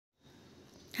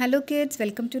Hello kids,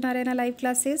 welcome to Narayana live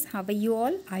classes. How are you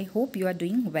all? I hope you are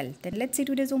doing well. Then let's see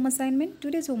today's home assignment.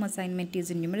 Today's home assignment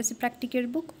is in Numeracy Practical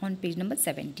book on page number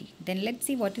 70. Then let's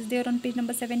see what is there on page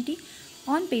number 70.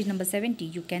 On page number 70,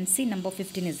 you can see number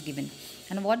 15 is given.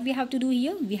 And what we have to do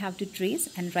here, we have to trace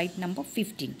and write number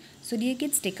 15. So dear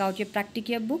kids, take out your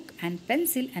practical book and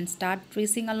pencil and start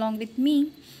tracing along with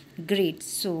me. Great.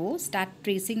 So start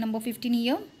tracing number 15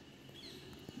 here.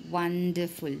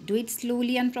 Wonderful. Do it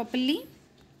slowly and properly.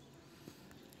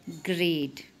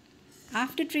 Great.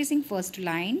 After tracing first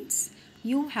lines,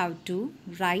 you have to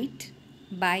write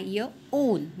by your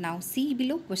own. Now see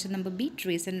below question number B,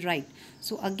 trace and write.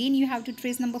 So again you have to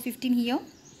trace number 15 here.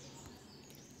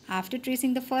 After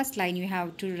tracing the first line, you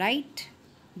have to write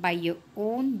by your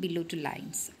own below two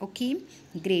lines. Okay,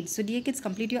 great. So dear kids,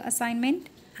 complete your assignment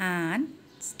and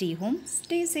stay home,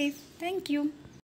 stay safe. Thank you.